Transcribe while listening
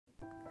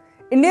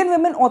Indian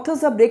women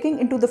authors are breaking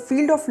into the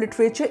field of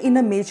literature in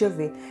a major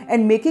way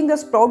and making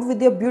us proud with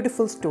their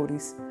beautiful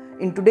stories.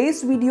 In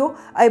today's video,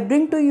 I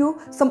bring to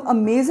you some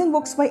amazing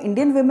books by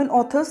Indian women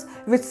authors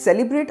which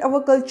celebrate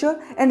our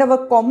culture and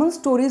our common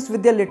stories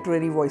with their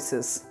literary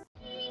voices.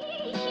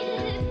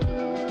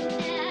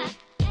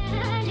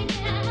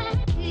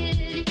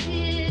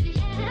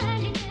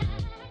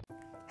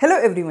 Hello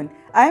everyone,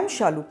 I am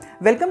Shaloo.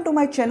 Welcome to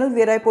my channel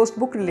where I post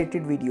book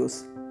related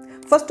videos.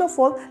 First of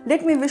all,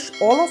 let me wish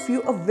all of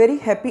you a very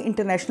happy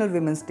International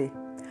Women's Day.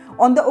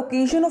 On the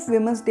occasion of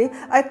Women's Day,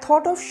 I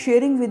thought of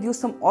sharing with you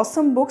some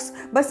awesome books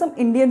by some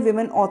Indian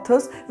women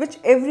authors which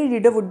every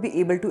reader would be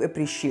able to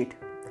appreciate.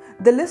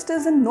 The list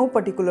is in no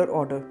particular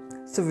order.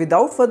 So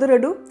without further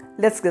ado,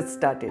 let's get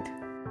started.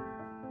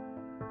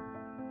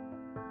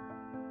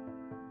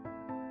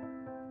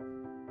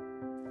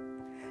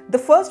 The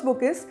first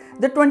book is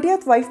The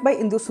 20th Wife by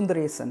Indu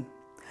Sundaresan.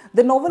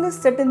 The novel is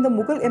set in the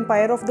Mughal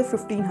Empire of the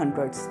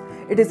 1500s.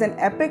 It is an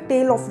epic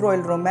tale of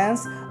royal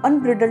romance,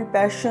 unbridled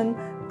passion,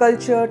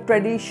 culture,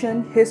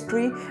 tradition,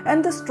 history,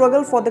 and the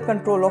struggle for the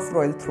control of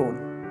royal throne.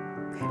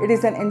 It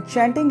is an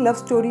enchanting love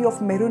story of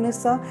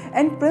Mehrunissa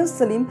and Prince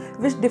Salim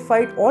which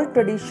defied all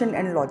tradition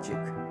and logic.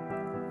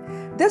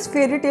 This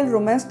fairy tale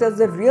romance tells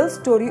the real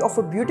story of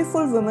a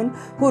beautiful woman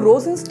who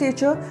rose in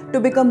stature to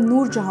become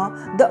Noor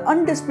Jahan, the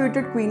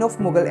undisputed queen of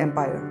Mughal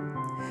Empire.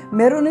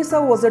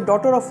 Mehrunissa was the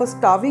daughter of a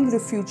starving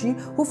refugee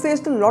who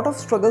faced a lot of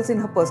struggles in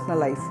her personal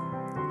life.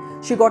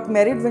 She got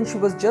married when she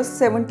was just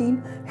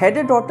 17, had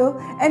a daughter,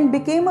 and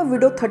became a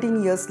widow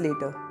 13 years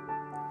later.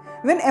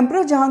 When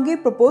Emperor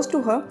Jahangir proposed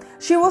to her,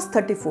 she was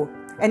 34,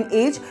 an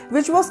age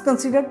which was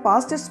considered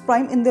past its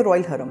prime in the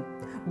royal harem.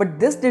 But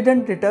this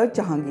didn't deter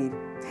Jahangir,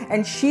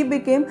 and she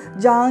became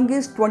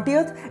Jahangir's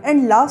 20th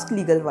and last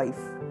legal wife.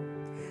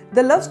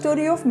 The love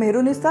story of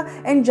Mehrunissa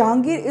and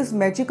Jahangir is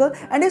magical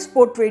and is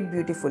portrayed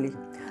beautifully.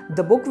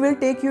 The book will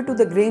take you to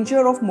the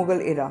grandeur of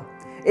Mughal era.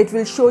 It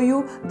will show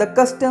you the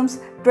customs,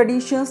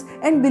 traditions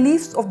and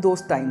beliefs of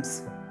those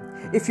times.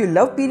 If you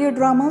love period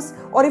dramas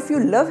or if you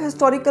love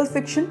historical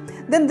fiction,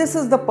 then this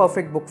is the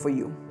perfect book for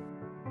you.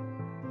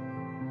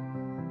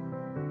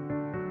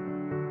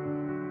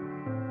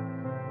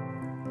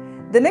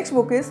 The next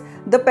book is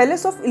The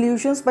Palace of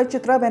Illusions by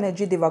Chitra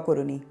Banerjee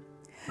Divakaruni.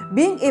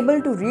 Being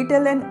able to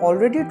retell an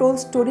already told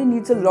story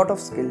needs a lot of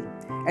skill,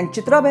 and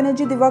Chitra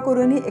Banerjee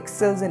Divakaruni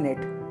excels in it.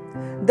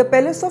 The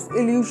Palace of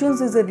Illusions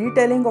is a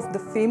retelling of the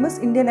famous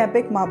Indian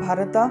epic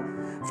Mahabharata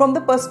from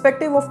the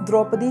perspective of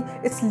Draupadi,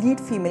 its lead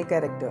female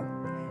character.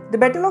 The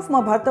Battle of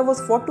Mahabharata was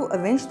fought to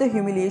avenge the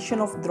humiliation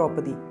of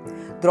Draupadi.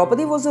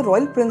 Draupadi was a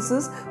royal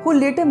princess who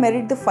later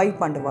married the 5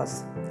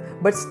 Pandavas.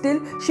 But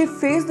still, she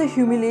faced the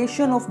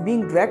humiliation of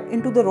being dragged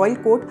into the royal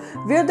court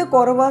where the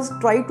Kauravas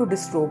tried to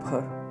disrobe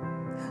her.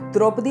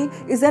 Draupadi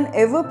is an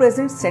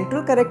ever-present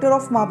central character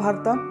of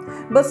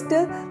Mahabharata, but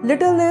still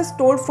little is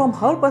told from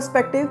her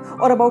perspective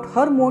or about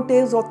her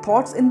motives or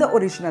thoughts in the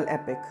original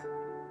epic.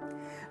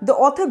 The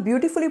author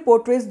beautifully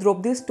portrays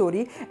Draupadi's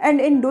story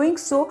and in doing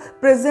so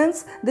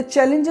presents the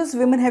challenges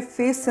women have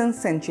faced since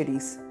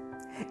centuries.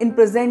 In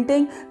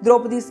presenting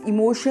Draupadi's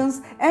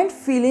emotions and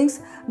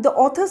feelings, the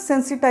author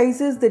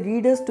sensitizes the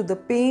readers to the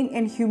pain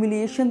and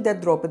humiliation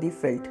that Draupadi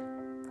felt.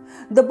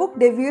 The book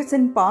deviates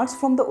in parts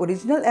from the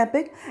original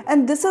epic,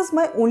 and this is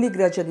my only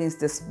grudge against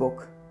this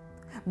book.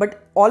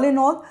 But all in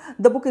all,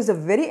 the book is a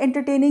very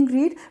entertaining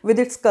read with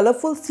its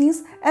colorful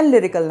scenes and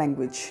lyrical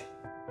language.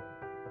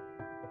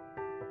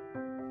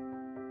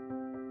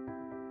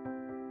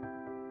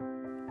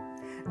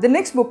 The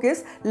next book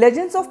is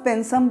Legends of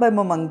Pensam by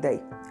Mamang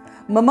Dai.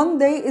 Mamang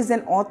Dai is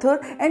an author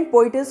and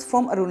poetess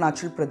from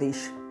Arunachal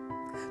Pradesh.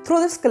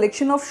 Through this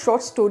collection of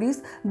short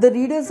stories, the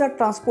readers are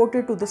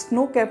transported to the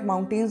snow-capped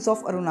mountains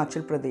of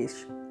Arunachal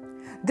Pradesh.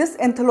 This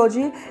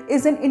anthology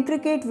is an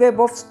intricate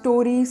web of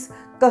stories,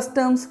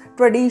 customs,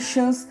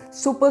 traditions,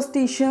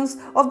 superstitions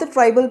of the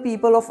tribal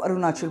people of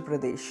Arunachal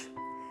Pradesh.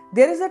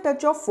 There is a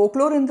touch of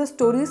folklore in the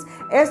stories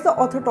as the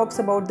author talks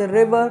about the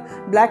river,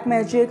 black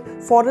magic,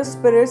 forest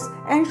spirits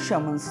and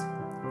shamans.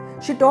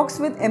 She talks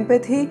with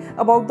empathy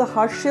about the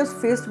hardships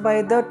faced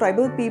by the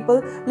tribal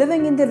people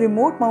living in the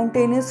remote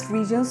mountainous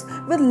regions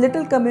with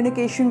little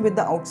communication with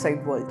the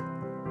outside world.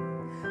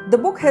 The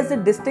book has a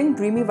distinct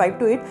dreamy vibe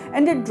to it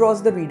and it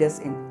draws the readers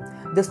in.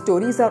 The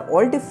stories are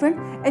all different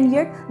and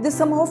yet they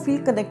somehow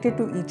feel connected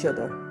to each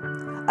other.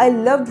 I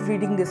loved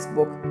reading this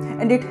book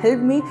and it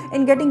helped me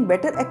in getting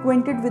better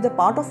acquainted with a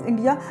part of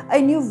India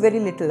I knew very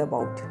little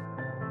about.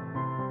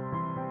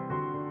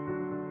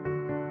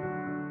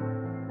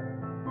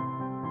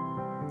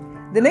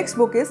 The next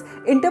book is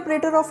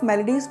Interpreter of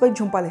Melodies by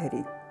Jhumpa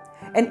Lahiri.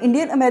 An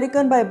Indian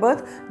American by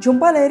birth,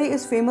 Jhumpa Lahiri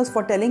is famous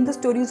for telling the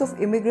stories of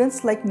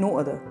immigrants like no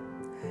other.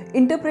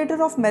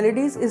 Interpreter of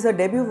Melodies is her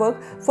debut work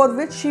for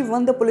which she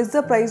won the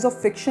Pulitzer Prize of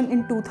Fiction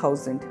in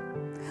 2000.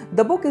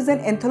 The book is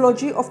an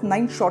anthology of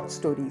 9 short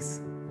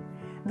stories.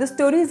 The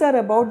stories are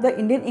about the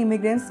Indian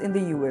immigrants in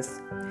the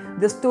US.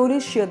 The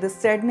stories share the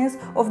sadness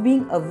of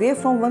being away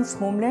from one's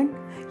homeland,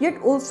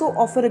 yet also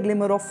offer a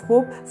glimmer of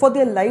hope for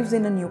their lives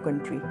in a new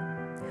country.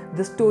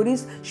 The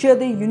stories share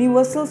the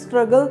universal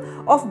struggle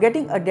of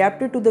getting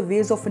adapted to the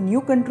ways of a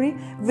new country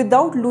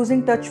without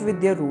losing touch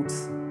with their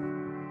roots.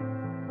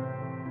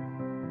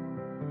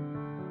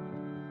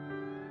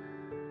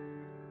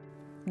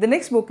 The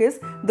next book is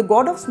The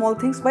God of Small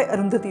Things by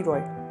Arundhati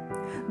Roy.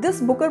 This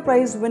Booker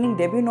Prize winning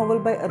debut novel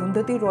by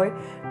Arundhati Roy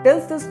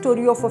tells the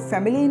story of a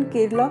family in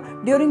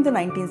Kerala during the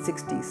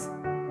 1960s.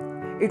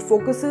 It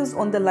focuses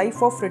on the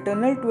life of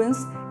fraternal twins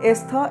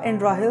Estha and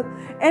Rahil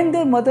and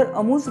their mother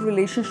Amu's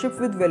relationship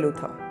with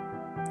Velutha.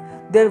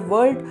 Their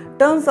world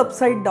turns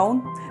upside down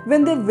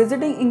when their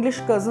visiting English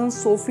cousin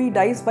Sophie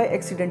dies by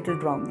accidental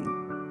drowning.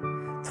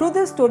 Through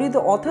this story, the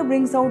author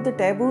brings out the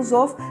taboos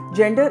of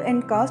gender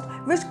and caste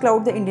which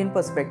cloud the Indian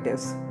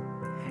perspectives.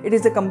 It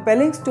is a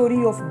compelling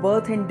story of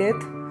birth and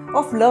death,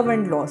 of love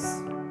and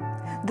loss.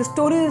 The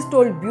story is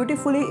told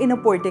beautifully in a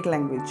poetic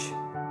language.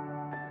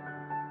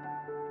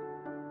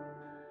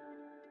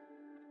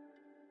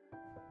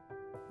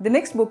 The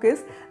next book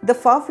is The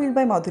Far Field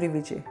by Madhuri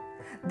Vijay.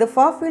 The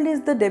Far Field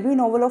is the debut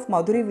novel of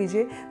Madhuri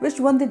Vijay which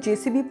won the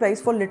JCB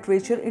Prize for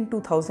Literature in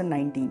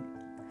 2019.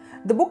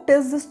 The book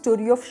tells the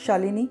story of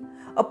Shalini,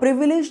 a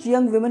privileged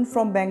young woman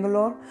from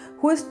Bangalore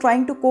who is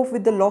trying to cope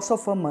with the loss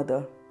of her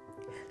mother.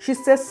 She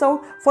sets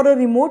out for a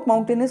remote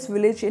mountainous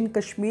village in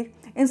Kashmir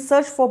in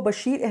search for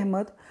Bashir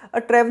Ahmed,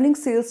 a travelling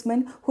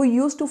salesman who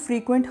used to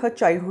frequent her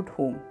childhood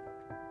home.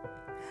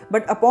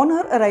 But upon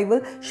her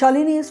arrival,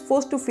 Shalini is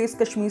forced to face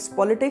Kashmir's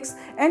politics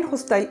and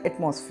hostile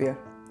atmosphere.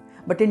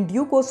 But in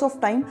due course of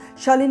time,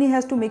 Shalini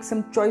has to make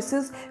some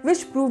choices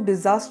which prove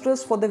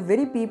disastrous for the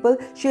very people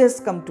she has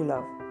come to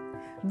love.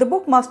 The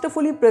book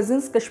masterfully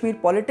presents Kashmir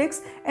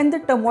politics and the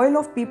turmoil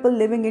of people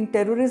living in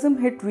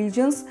terrorism-hit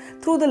regions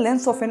through the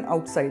lens of an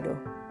outsider.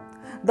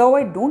 Though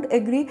I don't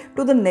agree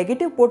to the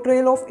negative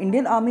portrayal of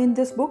Indian Army in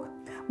this book,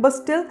 but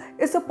still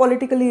it's a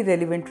politically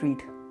relevant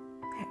read.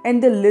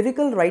 And the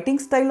lyrical writing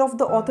style of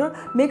the author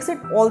makes it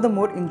all the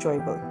more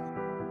enjoyable.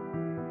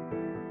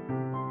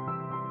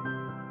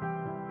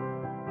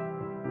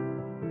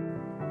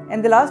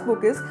 And the last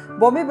book is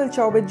Bombay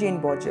Bilchao by Jane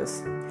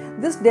Borges.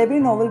 This debut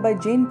novel by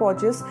Jane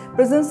Borges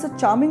presents a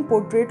charming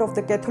portrait of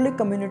the Catholic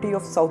community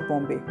of South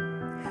Bombay.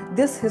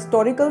 This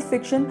historical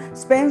fiction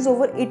spans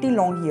over 80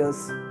 long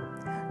years.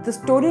 The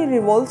story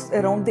revolves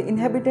around the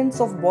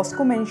inhabitants of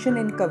Bosco Mansion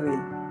in Cavell.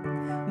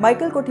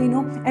 Michael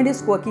Coutinho and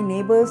his quirky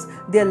neighbors,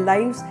 their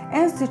lives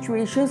and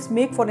situations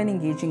make for an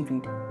engaging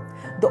read.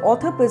 The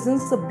author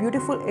presents a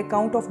beautiful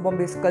account of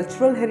Bombay's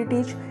cultural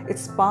heritage,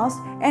 its past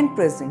and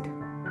present.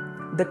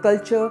 The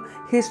culture,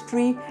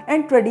 history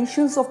and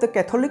traditions of the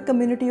Catholic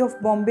community of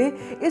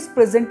Bombay is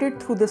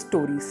presented through the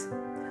stories.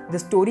 The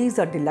stories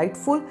are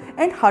delightful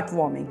and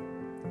heartwarming.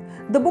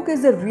 The book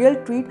is a real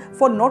treat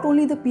for not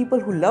only the people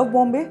who love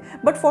Bombay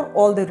but for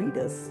all the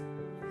readers.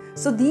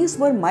 So these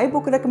were my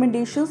book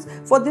recommendations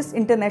for this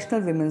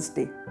International Women's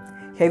Day.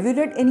 Have you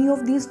read any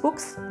of these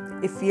books?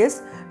 If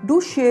yes,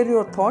 do share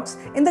your thoughts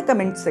in the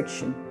comment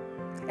section.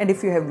 And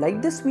if you have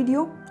liked this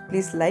video,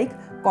 please like,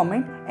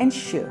 comment and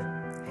share.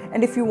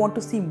 And if you want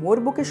to see more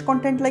bookish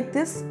content like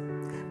this,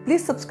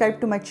 please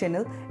subscribe to my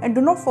channel and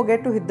do not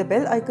forget to hit the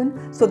bell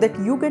icon so that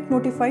you get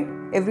notified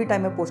every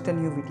time I post a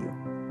new video.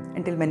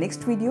 Until my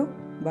next video,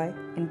 bye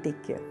and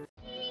take care.